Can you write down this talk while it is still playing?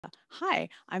Hi,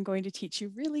 I'm going to teach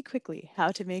you really quickly how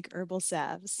to make herbal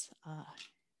salves.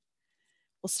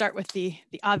 We'll start with the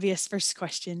obvious first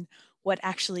question. What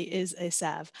actually is a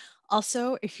salve?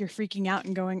 Also, if you're freaking out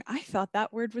and going, I thought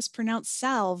that word was pronounced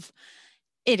salve,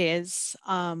 it is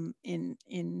in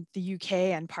the UK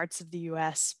and parts of the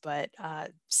US, but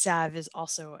salve is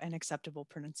also an acceptable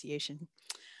pronunciation.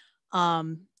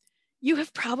 Um, you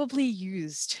have probably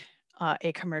used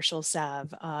a commercial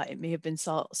salve. It may have been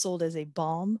sold as a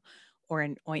balm or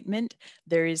an ointment.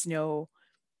 There is no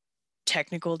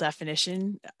technical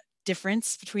definition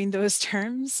difference between those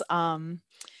terms.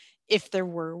 If there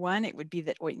were one, it would be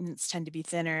that ointments tend to be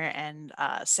thinner and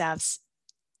salves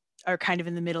are kind of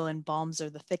in the middle and balms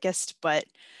are the thickest. But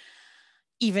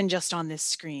even just on this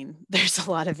screen, there's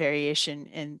a lot of variation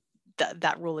and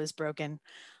that rule is broken.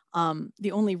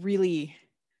 The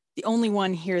only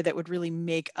one here that would really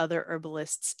make other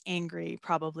herbalists angry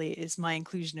probably is my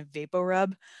inclusion of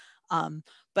VapoRub.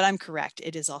 But I'm correct,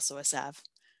 it is also a salve.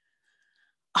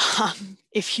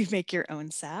 If you make your own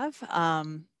salve,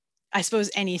 I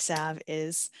suppose any salve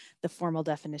is the formal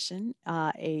definition,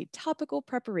 a topical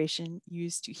preparation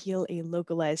used to heal a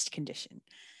localized condition.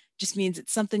 Just means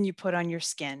it's something you put on your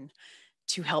skin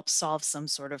to help solve some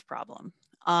sort of problem.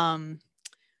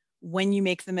 When you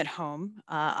make them at home,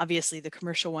 obviously the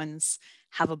commercial ones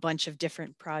have a bunch of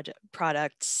different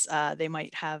products. They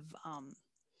might have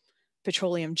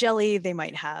petroleum jelly, they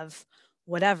might have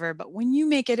whatever, but when you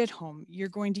make it at home, you're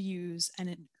going to use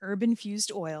an herb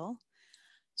infused oil,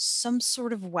 some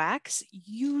sort of wax,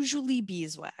 usually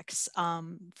beeswax.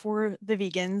 For the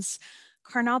vegans,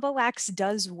 carnauba wax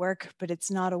does work, but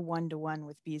it's not a one-to-one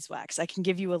with beeswax. I can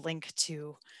give you a link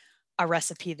to a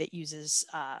recipe that uses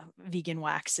vegan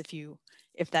wax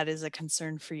if that is a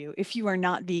concern for you. If you are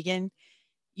not vegan,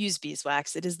 use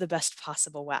beeswax. It is the best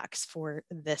possible wax for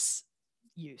this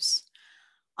use.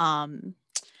 Um,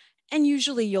 and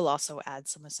usually you'll also add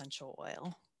some essential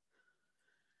oil.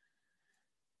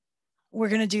 We're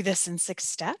going to do this in 6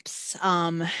 steps.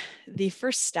 The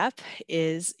first step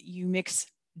is you mix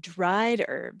dried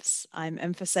herbs. I'm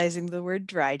emphasizing the word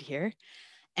dried here,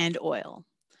 and oil.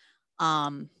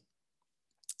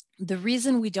 The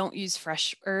reason we don't use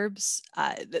fresh herbs,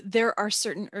 there are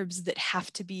certain herbs that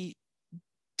have to be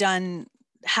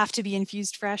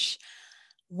infused fresh.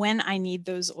 When I need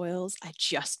those oils, I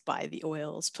just buy the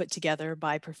oils put together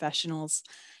by professionals.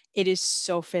 It is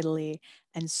so fiddly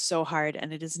and so hard,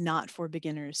 and it is not for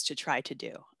beginners to try to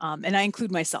do. And I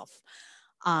include myself.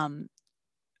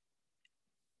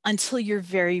 Until you're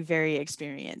very, very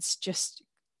experienced, just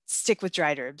stick with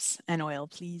dried herbs and oil,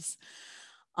 please.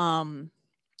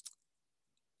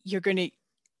 You're going to,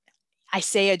 I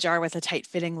say a jar with a tight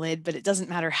fitting lid, but it doesn't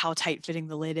matter how tight fitting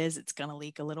the lid is, it's going to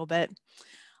leak a little bit.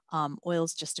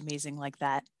 Oil's just amazing like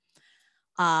that.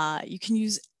 You can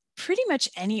use pretty much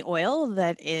any oil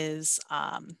that is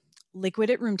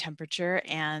liquid at room temperature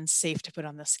and safe to put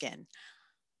on the skin.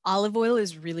 Olive oil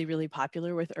is really, really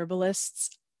popular with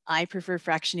herbalists. I prefer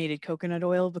fractionated coconut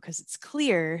oil because it's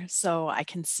clear, so I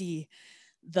can see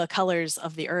the colors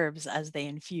of the herbs as they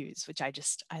infuse, which I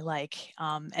like.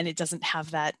 And it doesn't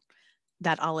have that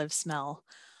olive smell.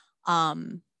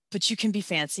 But you can be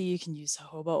fancy. You can use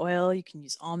jojoba oil. You can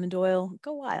use almond oil.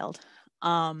 Go wild.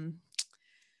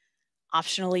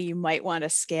 Optionally, you might want a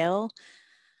scale.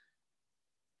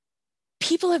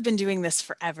 People have been doing this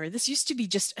forever. This used to be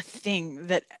just a thing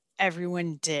that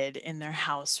everyone did in their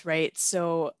house, right?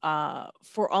 So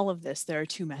for all of this, there are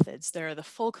 2 methods. There are the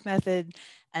folk method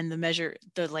and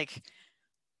the like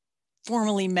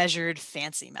formally measured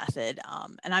fancy method.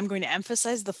 And I'm going to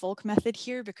emphasize the folk method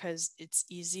here because it's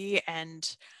easy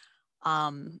and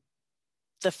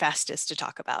the fastest to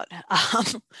talk about.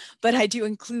 But I do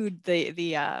include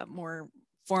the more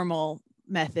formal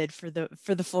method for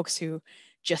the folks who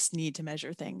just need to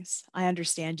measure things. I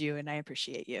understand you and I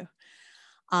appreciate you.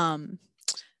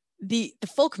 The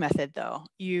folk method, though,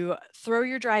 you throw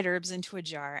your dried herbs into a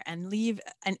jar and leave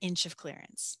an inch of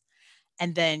clearance,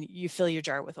 and then you fill your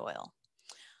jar with oil.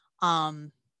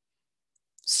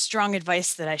 Strong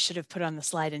advice that I should have put on the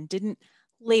slide and didn't: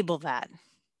 label that.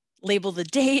 Label the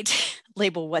date,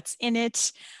 label what's in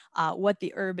it, what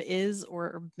the herb is or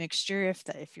herb mixture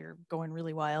if you're going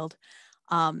really wild,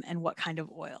 and what kind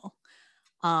of oil.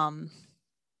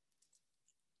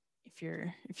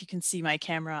 If you can see my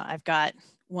camera, I've got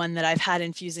one that I've had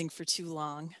infusing for too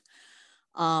long.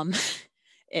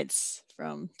 It's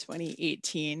from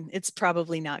 2018. It's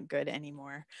probably not good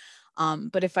anymore.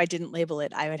 But if I didn't label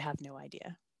it, I would have no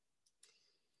idea.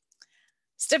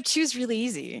 Step 2 is really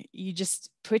easy. You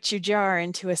just put your jar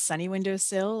into a sunny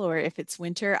windowsill, or if it's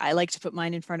winter, I like to put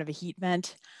mine in front of a heat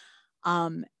vent.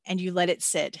 and you let it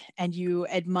sit and you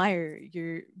admire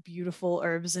your beautiful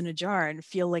herbs in a jar and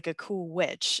feel like a cool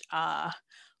witch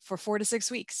for 4 to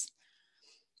 6 weeks.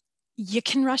 You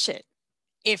can rush it.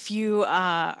 If you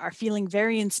are feeling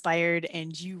very inspired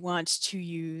and you want to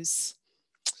use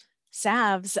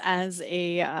salves as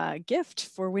a gift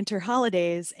for winter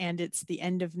holidays and it's the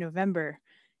end of November,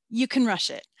 you can rush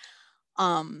it.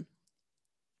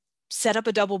 Set up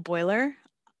a double boiler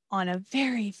on a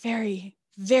very, very,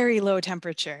 very low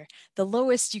temperature, the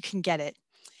lowest you can get it,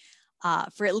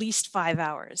 for at least 5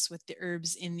 hours with the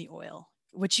herbs in the oil.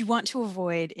 What you want to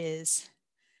avoid is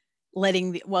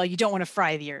letting the, well, you don't want to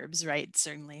fry the herbs, right?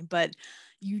 Certainly, but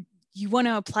you want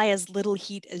to apply as little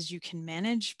heat as you can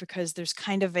manage, because there's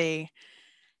kind of a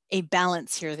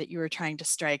balance here that you are trying to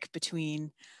strike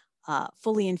between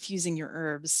fully infusing your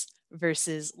herbs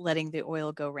versus letting the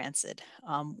oil go rancid,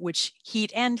 which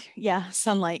heat and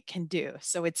sunlight can do.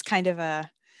 So it's kind of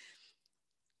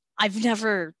I've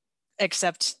never,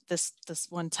 except this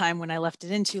one time when I left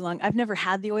it in too long, I've never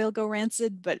had the oil go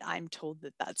rancid, but I'm told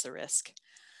that that's a risk.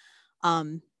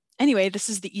 Anyway, this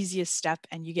is the easiest step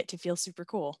and you get to feel super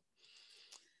cool.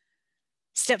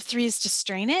 Step 3 is to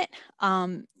strain it.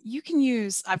 You can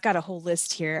use, I've got a whole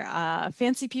list here.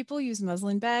 Fancy people use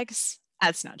muslin bags.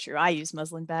 That's not true. I use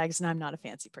muslin bags and I'm not a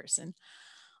fancy person.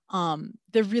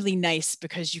 They're really nice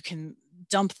because you can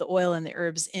dump the oil and the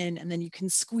herbs in and then you can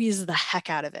squeeze the heck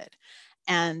out of it.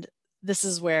 And this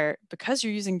is where, because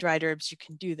you're using dried herbs, you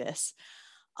can do this.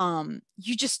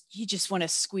 You just want to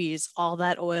squeeze all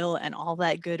that oil and all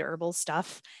that good herbal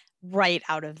stuff right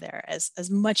out of there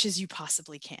as much as you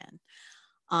possibly can.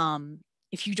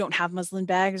 If you don't have muslin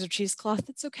bags or cheesecloth,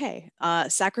 it's okay.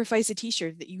 Sacrifice a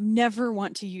t-shirt that you never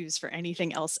want to use for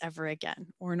anything else ever again,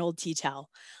 or an old tea towel.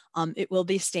 It will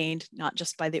be stained, not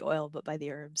just by the oil, but by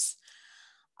the herbs.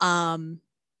 Let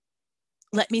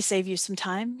me save you some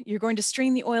time. You're going to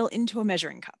strain the oil into a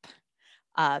measuring cup,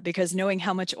 because knowing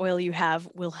how much oil you have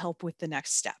will help with the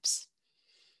next steps.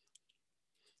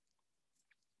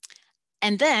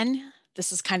 And then,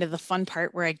 this is kind of the fun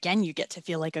part where, again, you get to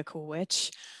feel like a cool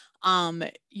witch.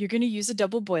 You're going to use a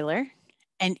double boiler,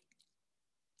 and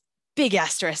big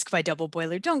asterisk by double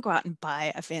boiler. Don't go out and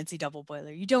buy a fancy double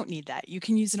boiler. You don't need that. You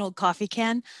can use an old coffee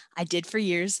can. I did for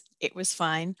years. It was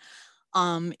fine.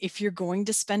 If you're going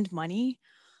to spend money,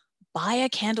 buy a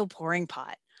candle pouring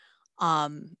pot.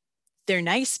 They're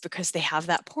nice because they have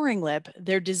that pouring lip.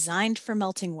 They're designed for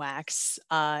melting wax.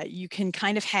 You can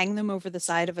kind of hang them over the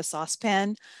side of a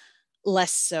saucepan,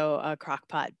 less so a crock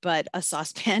pot, but a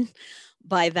saucepan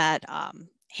by that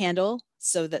handle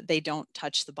so that they don't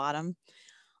touch the bottom.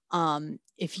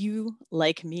 If you,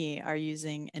 like me, are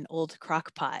using an old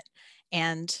crock pot,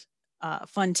 and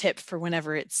fun tip for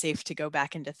whenever it's safe to go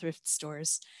back into thrift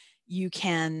stores, you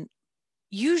can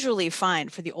usually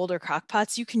find, for the older crock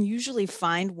pots, you can usually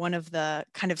find one of the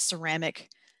kind of ceramic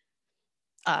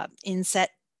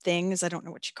inset things, I don't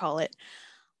know what you call it,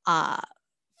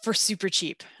 for super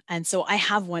cheap. And so I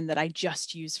have one that I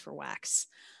just use for wax.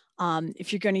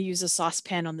 If you're going to use a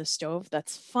saucepan on the stove,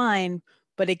 that's fine.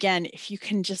 But again, if you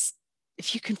can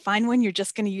find one you're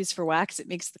just going to use for wax, it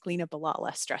makes the cleanup a lot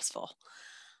less stressful.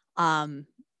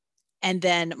 And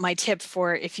then my tip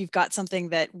for if you've got something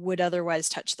that would otherwise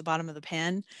touch the bottom of the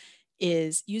pan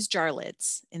is use jar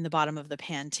lids in the bottom of the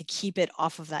pan to keep it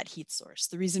off of that heat source.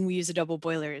 The reason we use a double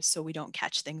boiler is so we don't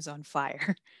catch things on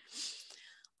fire.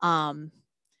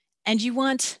 And you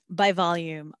want, by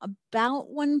volume, about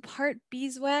 1 part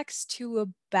beeswax to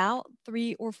about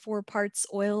 3 or 4 parts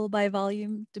oil by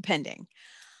volume, depending.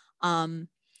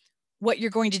 What you're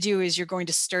going to do is you're going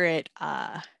to stir it.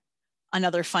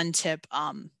 Another fun tip,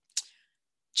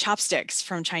 chopsticks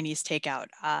from Chinese takeout.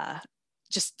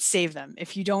 Just save them.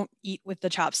 If you don't eat with the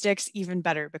chopsticks, even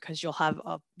better, because you'll have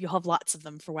lots of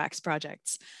them for wax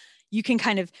projects. You can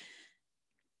kind of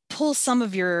pull some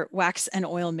of your wax and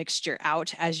oil mixture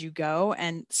out as you go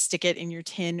and stick it in your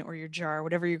tin or your jar,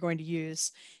 whatever you're going to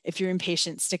use. If you're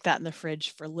impatient, stick that in the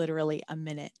fridge for literally a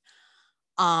minute.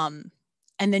 And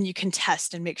then you can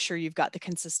test and make sure you've got the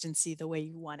consistency the way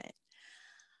you want it.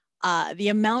 The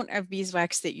amount of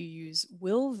beeswax that you use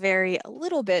will vary a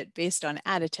little bit based on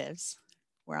additives.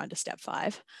 We're on to step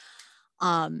 5.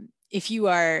 If you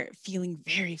are feeling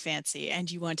very fancy and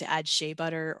you want to add shea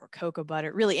butter or cocoa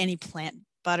butter, really any plant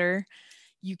butter,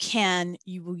 you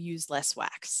will use less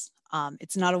wax.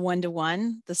 It's not a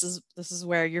one-to-one. This is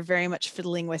where you're very much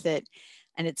fiddling with it,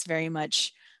 and it's very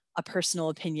much a personal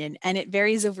opinion, and it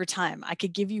varies over time. I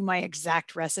could give you my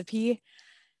exact recipe,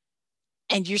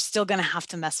 and you're still going to have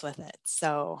to mess with it.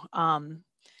 So a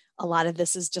lot of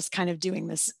this is just kind of doing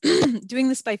this, doing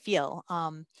this by feel.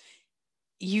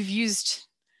 you've used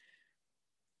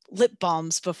lip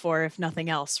balms before, if nothing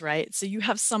else, right? So you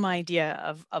have some idea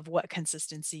of what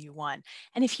consistency you want.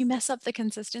 And if you mess up the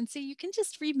consistency, you can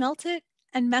just remelt it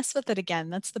and mess with it again.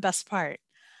 That's the best part.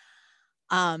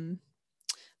 Um,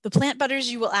 the plant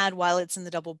butters you will add while it's in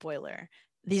the double boiler.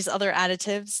 These other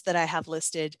additives that I have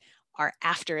listed are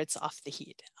after it's off the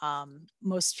heat.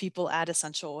 Most people add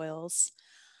essential oils.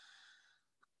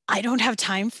 I don't have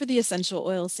time for the essential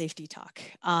oil safety talk.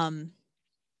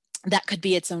 That could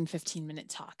be its own 15-minute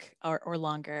talk or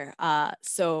longer.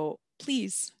 So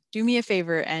please do me a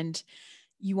favor, and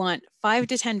you want 5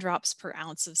 to 10 drops per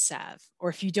ounce of salve. Or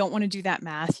if you don't want to do that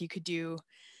math, you could do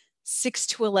 6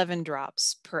 to 11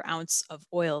 drops per ounce of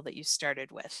oil that you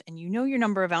started with. And you know your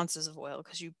number of ounces of oil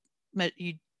because you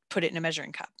put it in a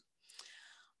measuring cup.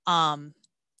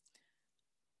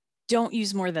 Don't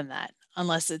use more than that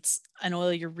unless it's an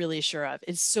oil you're really sure of.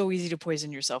 It's so easy to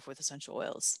poison yourself with essential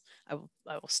oils. I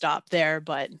will stop there,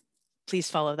 but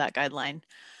please follow that guideline.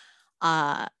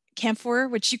 Camphor,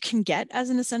 which you can get as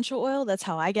an essential oil, that's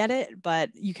how I get it, but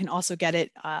you can also get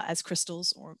it as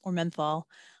crystals or menthol.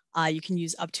 You can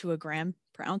use up to 1 gram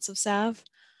per ounce of salve.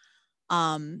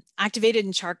 Activated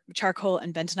in charcoal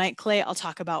and bentonite clay, I'll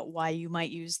talk about why you might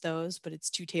use those, but it's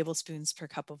 2 tablespoons per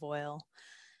cup of oil.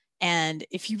 And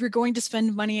if you were going to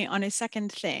spend money on a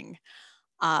second thing,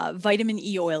 vitamin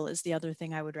E oil is the other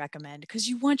thing I would recommend because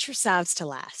you want your salves to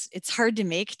last. It's hard to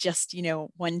make just,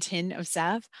 1 tin of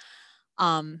salve.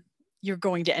 You're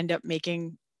going to end up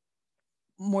making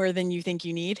more than you think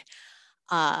you need.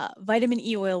 Vitamin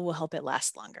E oil will help it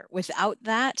last longer. Without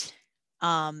that,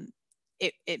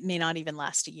 it may not even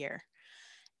last a year.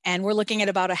 And we're looking at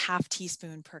about a 1/2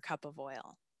 teaspoon per cup of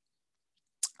oil.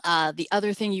 The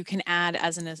other thing you can add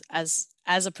as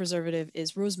a preservative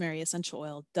is rosemary essential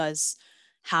oil. Does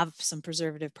have some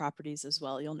preservative properties as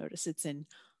well. You'll notice it's in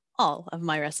all of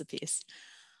my recipes.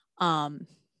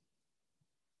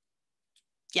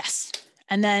 Yes.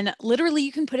 And then literally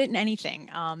you can put it in anything.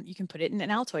 You can put it in an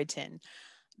Altoid tin,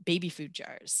 baby food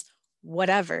jars,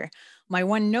 whatever. My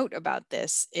one note about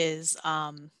this is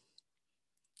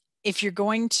if you're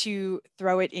going to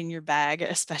throw it in your bag,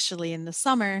 especially in the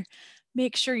summer,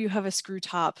 make sure you have a screw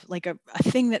top, like a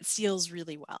thing that seals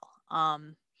really well.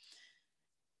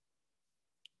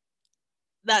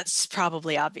 That's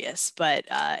probably obvious, but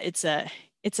it's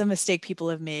a mistake people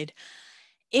have made.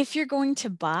 If you're going to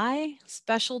buy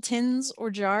special tins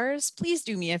or jars, please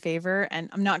do me a favor. And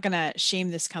I'm not going to shame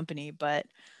this company, but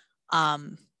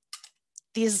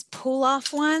these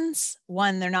pull-off ones,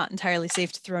 1, they're not entirely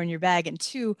safe to throw in your bag, and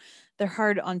 2, they're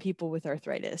hard on people with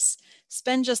arthritis.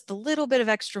 Spend just a little bit of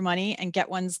extra money and get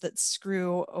ones that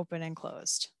screw open and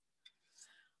closed.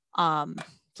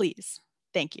 Please.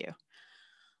 Thank you.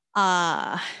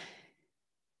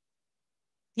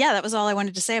 Yeah, that was all I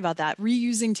wanted to say about that.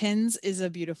 Reusing tins is a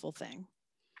beautiful thing.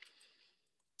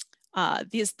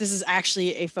 This is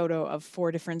actually a photo of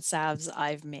 4 different salves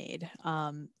I've made,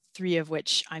 3 of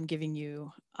which I'm giving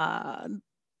you the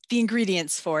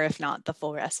ingredients for, if not the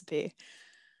full recipe.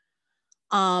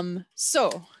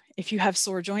 So if you have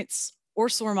sore joints or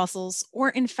sore muscles, or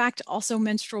in fact also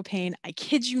menstrual pain, I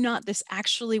kid you not, this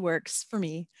actually works for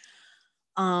me.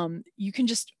 You can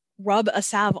just rub a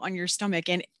salve on your stomach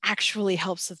and it actually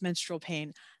helps with menstrual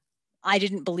pain. I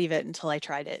didn't believe it until I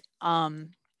tried it.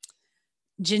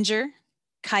 Ginger,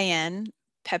 cayenne,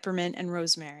 peppermint, and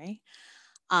rosemary.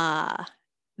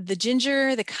 The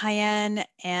ginger, the cayenne,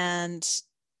 and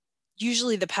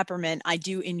usually the peppermint, I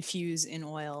do infuse in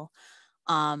oil.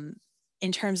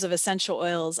 In terms of essential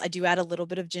oils, I do add a little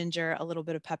bit of ginger, a little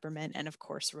bit of peppermint, and of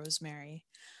course, rosemary.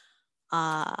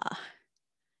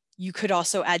 You could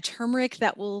also add turmeric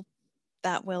that will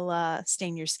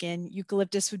stain your skin.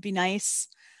 Eucalyptus would be nice.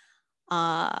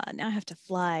 Now I have to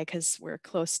fly because we're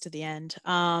close to the end.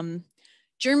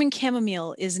 German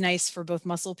chamomile is nice for both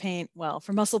muscle pain,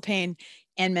 for muscle pain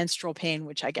and menstrual pain,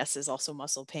 which I guess is also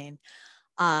muscle pain.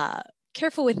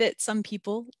 Careful with it. Some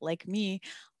people, like me,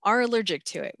 are allergic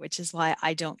to it, which is why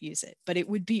I don't use it, but it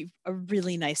would be a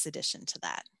really nice addition to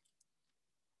that.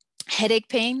 Headache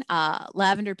pain,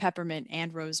 lavender, peppermint,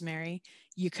 and rosemary.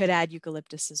 You could add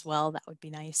eucalyptus as well. That would be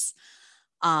nice.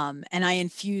 And I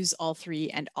infuse all 3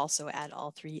 and also add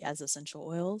all 3 as essential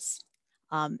oils.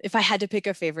 If I had to pick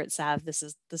a favorite salve, this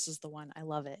is the one. I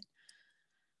love it.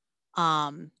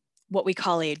 What we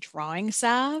call a drawing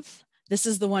salve. This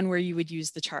is the one where you would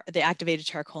use the activated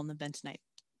charcoal and the bentonite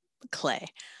clay.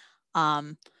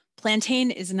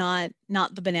 Plantain is not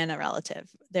the banana relative.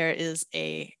 There is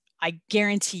I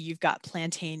guarantee you've got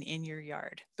plantain in your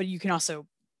yard, but you can also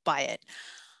buy it.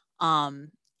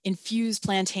 Infuse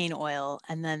plantain oil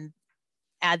and then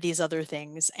add these other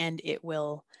things and it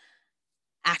will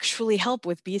actually help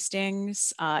with bee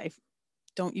stings.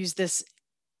 Don't use this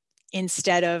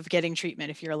instead of getting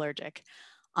treatment if you're allergic.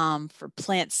 For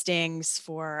plant stings,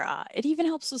 it even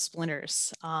helps with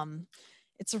splinters.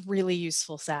 It's a really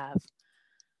useful salve.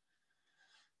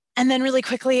 And then really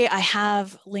quickly, I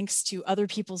have links to other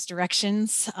people's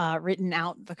directions written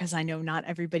out because I know not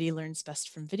everybody learns best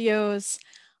from videos.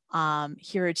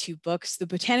 Here are 2 books. The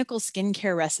Botanical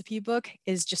Skincare Recipe book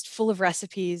is just full of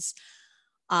recipes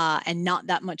and not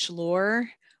that much lore,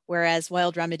 whereas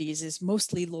Wild Remedies is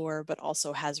mostly lore, but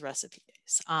also has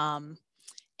recipes.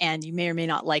 And you may or may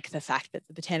not like the fact that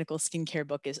the Botanical Skincare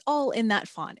book is all in that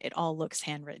font. It all looks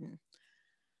handwritten.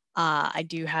 I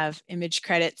do have image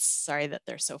credits. Sorry that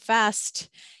they're so fast.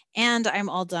 And I'm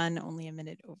all done, only a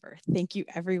minute over. Thank you,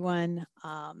 everyone.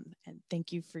 And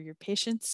thank you for your patience.